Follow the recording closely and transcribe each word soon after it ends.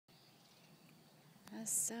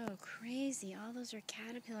That's so crazy. All those are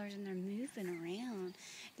caterpillars and they're moving around.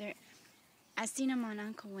 I seen them on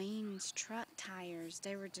Uncle Wayne's truck tires.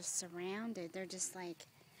 They were just surrounded. They're just like,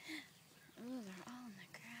 ooh, they're all in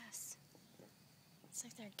the grass. It's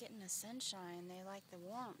like they're getting the sunshine. They like the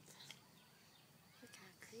warmth. Look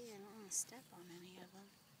how crazy. I don't want to step on any of them.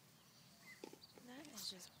 That is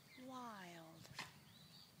just wild.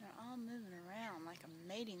 They're all moving around like a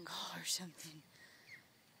mating call or something.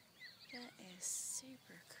 That is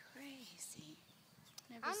super crazy.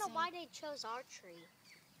 I don't know why they chose our tree.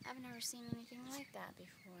 I've never seen anything like that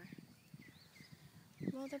before.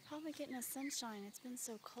 Well, they're probably getting the sunshine. It's been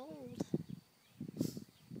so cold.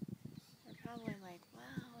 They're probably like,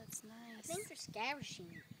 wow, it's nice. I think they're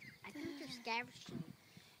scavenging.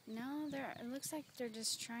 No, it looks like they're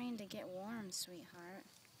just trying to get warm, sweetheart.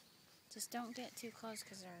 Just don't get too close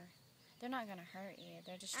because they're not going to hurt you.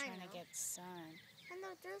 They're just trying to get sun. I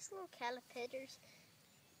know, those little caterpillars.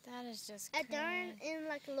 That is just crazy. They're in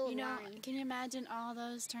like a little line. Can you imagine all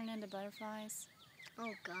those turn into butterflies?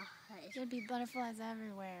 Oh, God. There'd be butterflies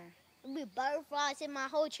everywhere. There'd be butterflies in my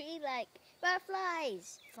whole tree, like,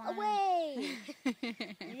 butterflies, Flying. away.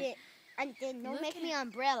 Yeah. And then don't make me an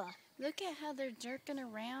umbrella. Look at how they're jerking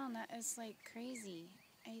around. That is like crazy.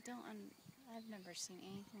 I've never seen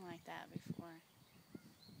anything like that before.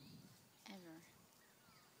 Ever.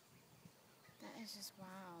 That is just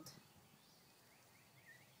wild.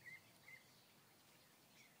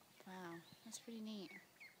 Wow, that's pretty neat.